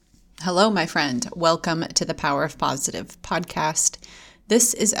Hello, my friend. Welcome to the Power of Positive podcast.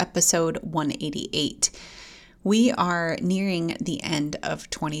 This is episode 188. We are nearing the end of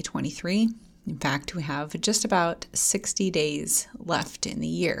 2023. In fact, we have just about 60 days left in the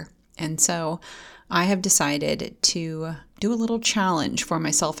year. And so I have decided to do a little challenge for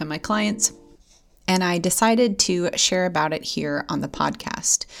myself and my clients. And I decided to share about it here on the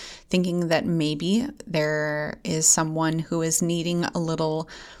podcast, thinking that maybe there is someone who is needing a little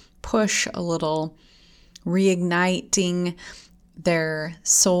push, a little reigniting their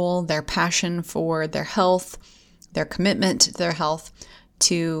soul, their passion for their health, their commitment to their health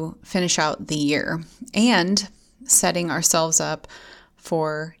to finish out the year and setting ourselves up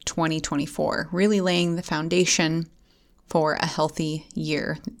for 2024, really laying the foundation for a healthy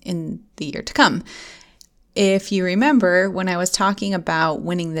year in the year to come. If you remember, when I was talking about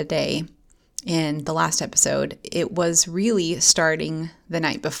winning the day in the last episode, it was really starting the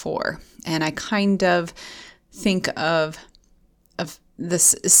night before. And I kind of think of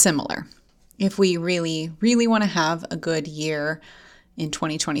this similar. If we really, really want to have a good year in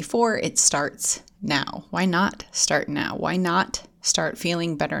 2024, it starts now. Why not start now? Why not start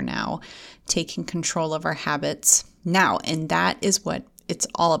feeling better now, taking control of our habits now? And that is what it's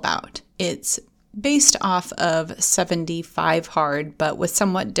all about. It's based off of 75 Hard, but with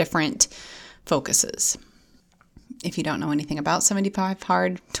somewhat different focuses. If you don't know anything about 75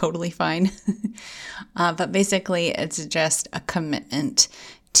 Hard, totally fine. But basically, it's just a commitment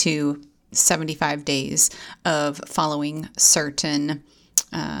to 75 days of following certain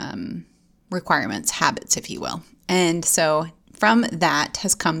requirements, habits, if you will. And so from that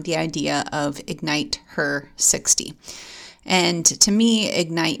has come the idea of Ignite Her 60. And to me,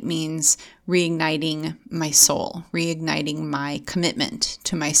 Ignite means reigniting my soul, reigniting my commitment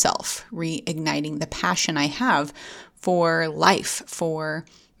to myself, reigniting the passion I have for life, for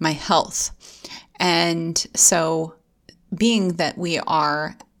my health. And so being that we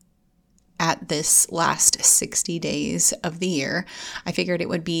are at this last 60 days of the year, I figured it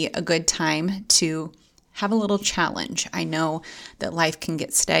would be a good time to have a little challenge. I know that life can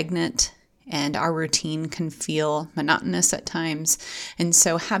get stagnant and our routine can feel monotonous at times. And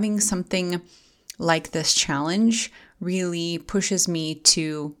so having something like this challenge really pushes me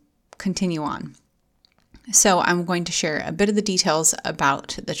to continue on. So I'm going to share a bit of the details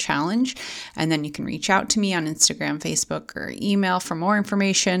about the challenge, and then you can reach out to me on Instagram, Facebook, or email for more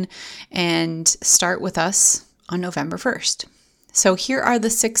information and start with us on November 1st. So here are the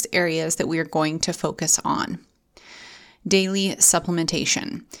 6 areas that we are going to focus on. Daily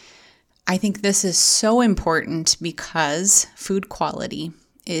supplementation. I think this is so important because food quality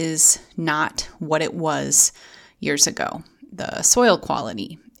is not what it was years ago. The soil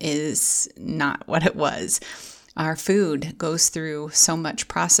quality is not what it was. Our food goes through so much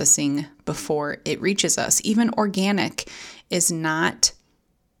processing before it reaches us. Even organic is not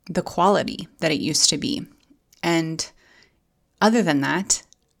the quality that it used to be. And other than that,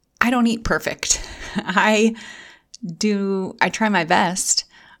 I don't eat perfect. I try my best,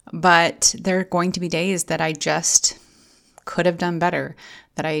 but there are going to be days that I just could have done better,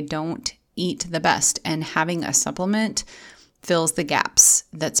 that I don't eat the best. And having a supplement fills the gaps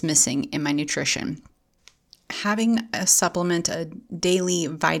that's missing in my nutrition. Having a supplement, a daily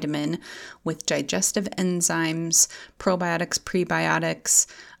vitamin with digestive enzymes, probiotics, prebiotics,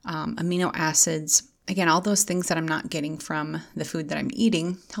 amino acids, again, all those things that I'm not getting from the food that I'm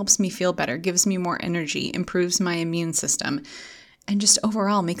eating, helps me feel better, gives me more energy, improves my immune system, and just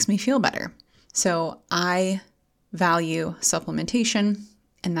overall makes me feel better. So I value supplementation,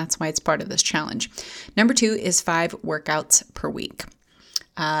 and that's why it's part of this challenge. Number 2 is 5 workouts per week.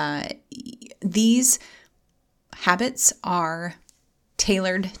 These habits are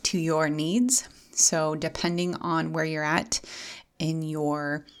tailored to your needs. So depending on where you're at in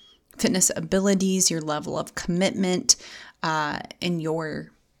your fitness abilities, your level of commitment, and your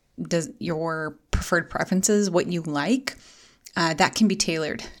preferred preferences, what you like, that can be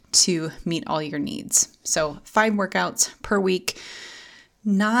tailored to meet all your needs. So 5 workouts per week,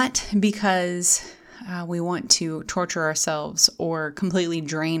 not because we want to torture ourselves or completely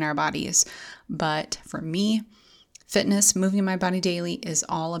drain our bodies, but for me, fitness, moving my body daily is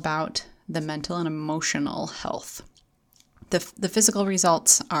all about the mental and emotional health. The physical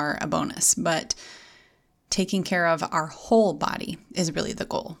results are a bonus, but taking care of our whole body is really the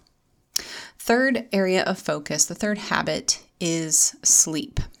goal. Third area of focus, the third habit is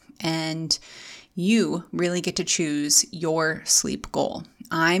sleep. And you really get to choose your sleep goal.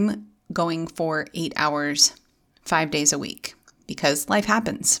 I'm going for 8 hours, 5 days a week because life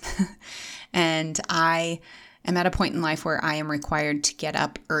happens. And I am at a point in life where I am required to get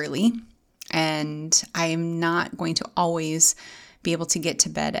up early, and I am not going to always be able to get to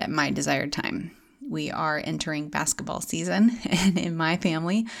bed at my desired time. We are entering basketball season, and in my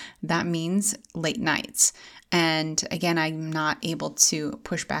family, that means late nights. And again, I'm not able to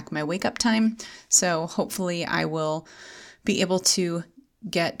push back my wake up time. So hopefully I will be able to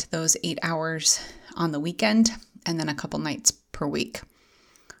get those 8 hours on the weekend and then a couple nights per week.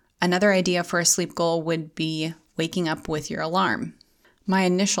 Another idea for a sleep goal would be waking up with your alarm. My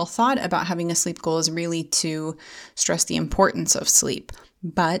initial thought about having a sleep goal is really to stress the importance of sleep,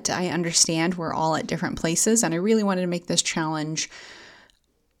 but I understand we're all at different places, and I really wanted to make this challenge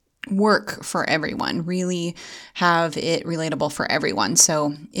work for everyone, really have it relatable for everyone.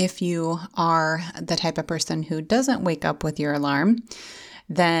 So if you are the type of person who doesn't wake up with your alarm,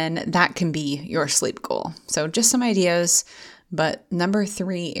 then that can be your sleep goal. So just some ideas, but number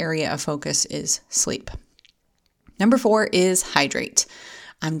 3 area of focus is sleep. Number 4 is hydrate.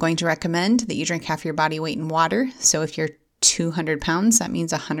 I'm going to recommend that you drink half your body weight in water. So if you're 200 pounds, that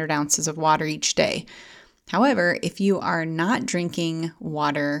means 100 ounces of water each day. However, if you are not drinking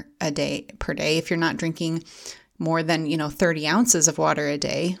water per day, if you're not drinking more than 30 ounces of water a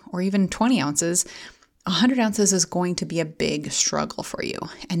day, or even 20 ounces, 100 ounces is going to be a big struggle for you.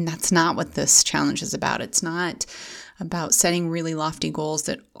 And that's not what this challenge is about. It's not about setting really lofty goals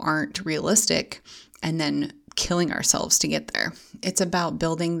that aren't realistic and then killing ourselves to get there. It's about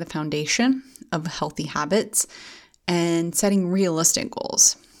building the foundation of healthy habits and setting realistic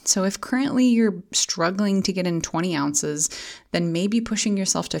goals. So if currently you're struggling to get in 20 ounces, then maybe pushing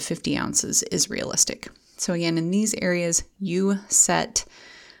yourself to 50 ounces is realistic. So again, in these areas, you set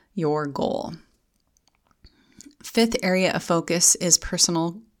your goal. 5th area of focus is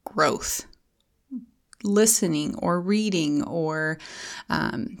personal growth. Listening or reading or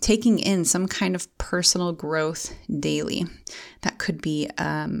taking in some kind of personal growth daily. That could be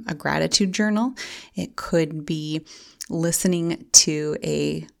a gratitude journal. It could be listening to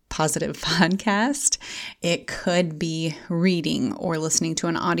a positive podcast. It could be reading or listening to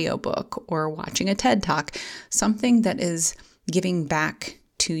an audiobook or watching a TED Talk, something that is giving back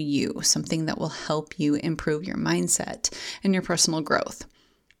to you, something that will help you improve your mindset and your personal growth.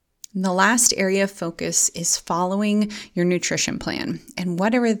 And the last area of focus is following your nutrition plan, and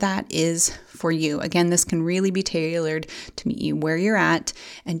whatever that is for you. Again, this can really be tailored to meet you where you're at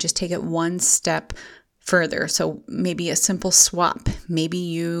and just take it one step further. So maybe a simple swap. Maybe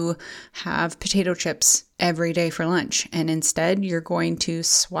you have potato chips every day for lunch, and instead you're going to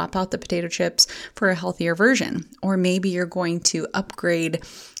swap out the potato chips for a healthier version. Or maybe you're going to upgrade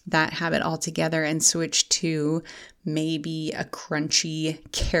that habit altogether and switch to maybe a crunchy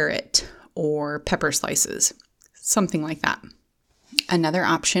carrot or pepper slices, something like that. Another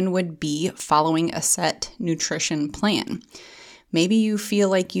option would be following a set nutrition plan. Maybe you feel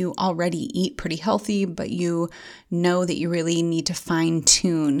like you already eat pretty healthy, but you know that you really need to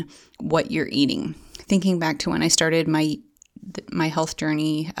fine-tune what you're eating. Thinking back to when I started my health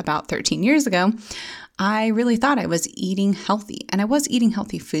journey about 13 years ago, I really thought I was eating healthy, and I was eating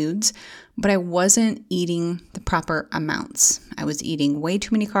healthy foods, but I wasn't eating the proper amounts. I was eating way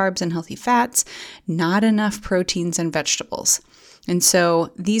too many carbs and healthy fats, not enough proteins and vegetables. And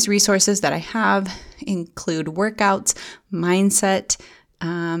so these resources that I have include workouts, mindset,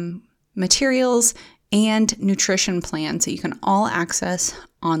 materials, and nutrition plans that you can all access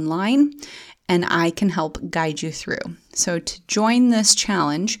online, and I can help guide you through. So to join this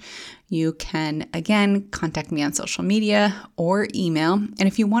challenge, you can, again, contact me on social media or email. And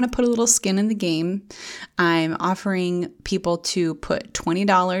if you want to put a little skin in the game, I'm offering people to put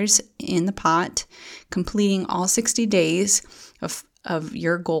 $20 in the pot, completing all 60 days of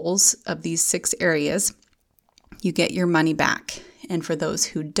your goals of these 6 areas. You get your money back. And for those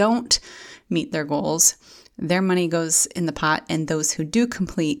who don't meet their goals, their money goes in the pot, and those who do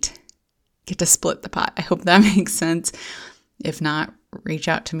complete get to split the pot. I hope that makes sense. If not, reach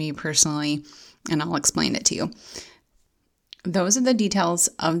out to me personally and I'll explain it to you. Those are the details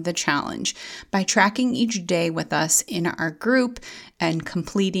of the challenge. By tracking each day with us in our group and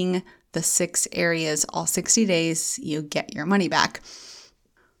completing the 6 areas all 60 days, you get your money back.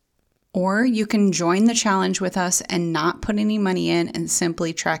 Or you can join the challenge with us and not put any money in and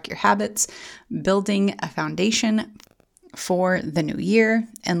simply track your habits, building a foundation for the new year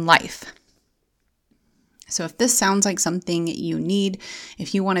and life. So if this sounds like something you need,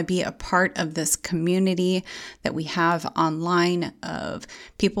 if you want to be a part of this community that we have online of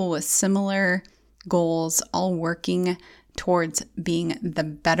people with similar goals all working towards being the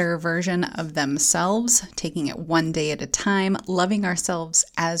better version of themselves, taking it one day at a time, loving ourselves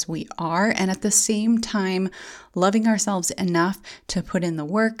as we are, and at the same time, loving ourselves enough to put in the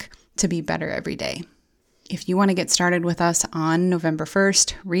work to be better every day. If you want to get started with us on November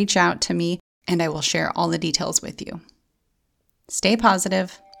 1st, reach out to me and I will share all the details with you. Stay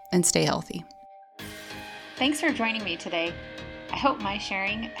positive and stay healthy. Thanks for joining me today. I hope my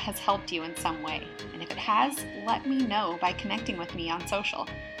sharing has helped you in some way, and if it has, let me know by connecting with me on social.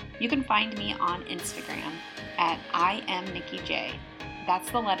 You can find me on Instagram at IamNikkiJ.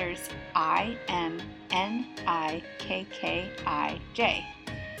 That's the letters IMNIKKIJ.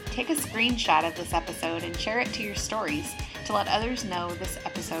 Take a screenshot of this episode and share it to your stories to let others know this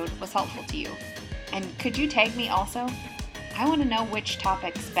episode was helpful to you. And could you tag me also? I want to know which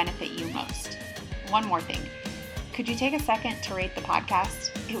topics benefit you most. One more thing. Could you take a second to rate the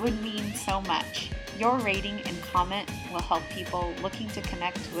podcast? It would mean so much. Your rating and comment will help people looking to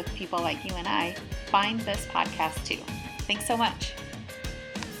connect with people like you and I find this podcast too. Thanks so much.